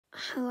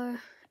Hello.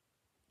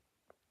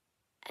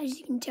 As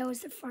you can tell, it's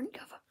the front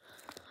cover.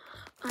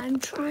 I'm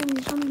trying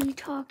zombie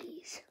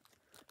takis.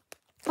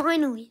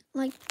 Finally,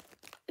 like,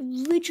 I've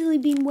literally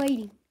been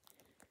waiting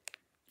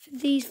for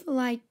these for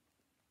like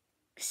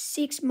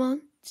 6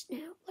 months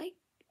now, like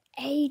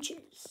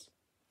ages.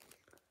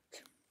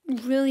 So I'm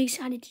really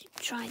excited to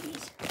try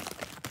these.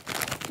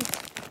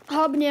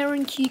 Habanero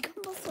and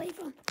cucumber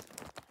flavor.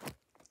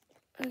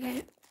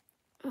 Okay.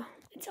 Oh,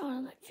 it's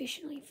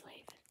artificially flavored.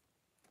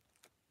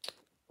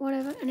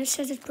 Whatever, and it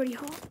says it's pretty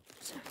hot,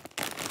 so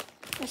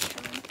let's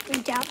try it. I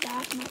doubt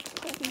that,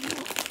 probably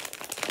not.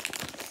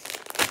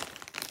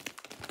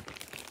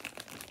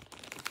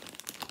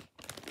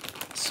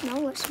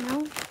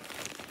 Smell.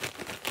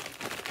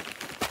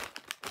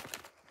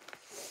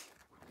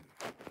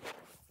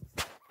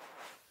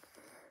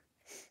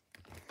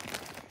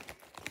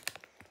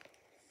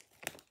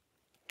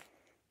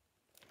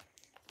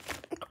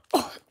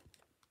 Oh,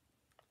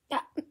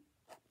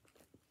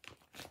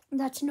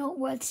 that's not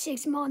worth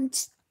 6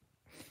 months.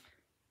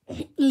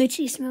 It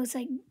literally smells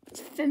like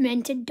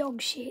fermented dog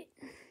shit.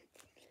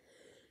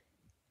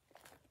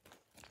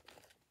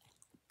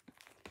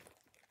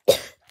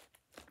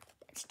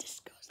 That's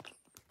disgusting.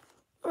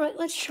 Alright,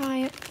 let's try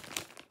it.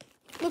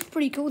 Looks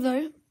pretty cool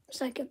though. It's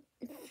like a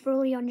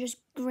fully on just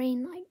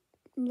green, like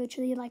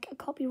literally like a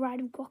copyright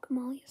of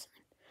guacamole or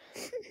something.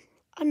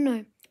 I don't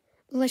know.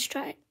 Let's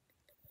try it.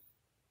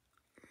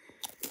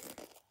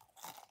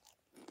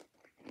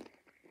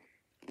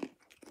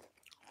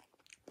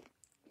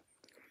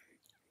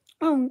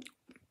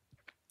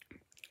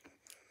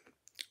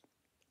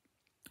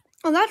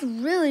 Oh, that's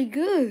really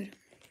good.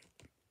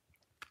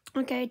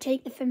 Okay,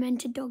 take the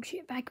fermented dog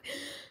shit back.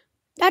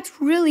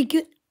 That's really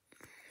good.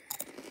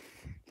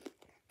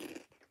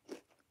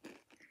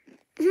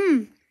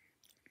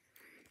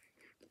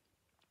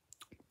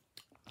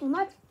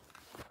 Well,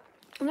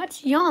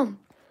 that's yum.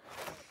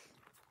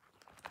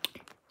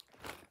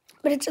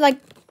 But it's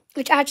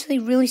actually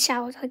really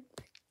sour. Like,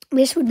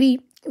 this would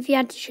be, if you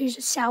had to choose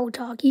a sour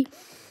taki,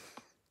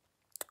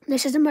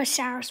 this is the most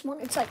sourest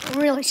one. It's like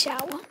really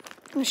sour.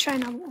 Let's try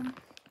another one.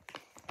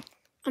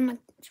 And like,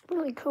 it's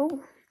really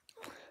cool.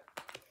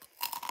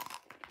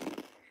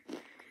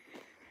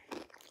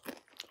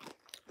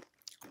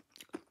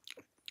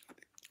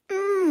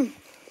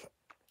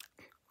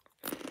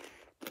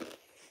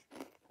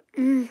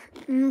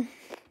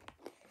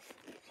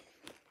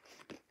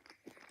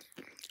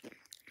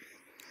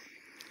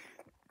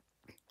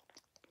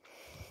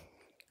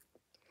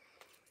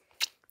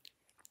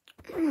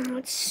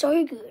 It's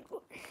so good.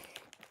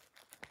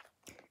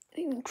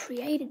 Who even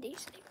created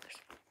these things?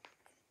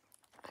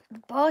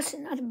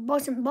 Bussin'.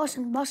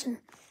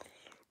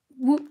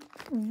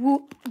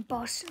 Whoop,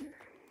 bussin'.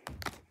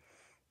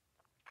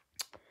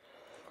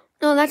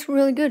 No, that's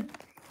really good.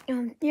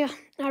 Yeah,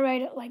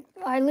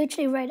 I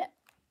literally rate it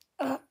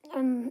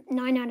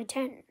 9 out of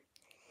 10.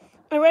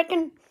 I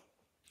reckon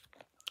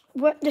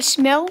what the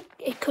smell,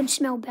 it could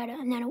smell better,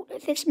 and then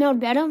if it smelled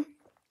better,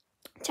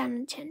 10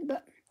 out of 10.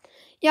 But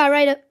yeah, I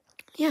rate it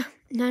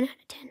 9 out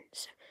of 10.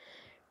 So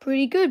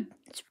pretty good.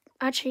 It's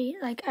actually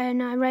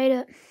and I rate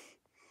it.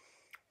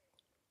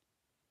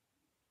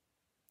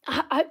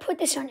 I put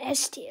this on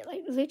S tier,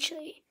 like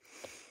literally.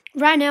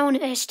 Right now on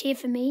S tier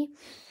for me,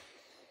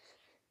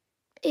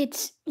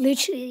 it's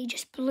literally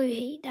just blue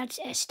heat. That's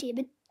S tier.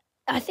 But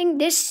I think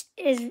this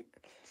is...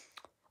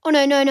 Oh,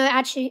 no.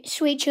 Actually,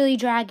 Sweet Chili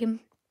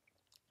Dragon.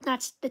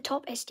 That's the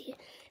top S tier.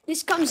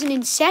 This comes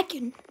in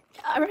second.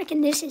 I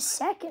reckon this is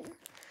second.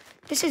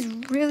 This is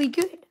really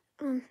good.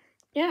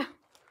 Yeah.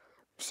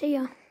 See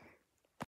ya.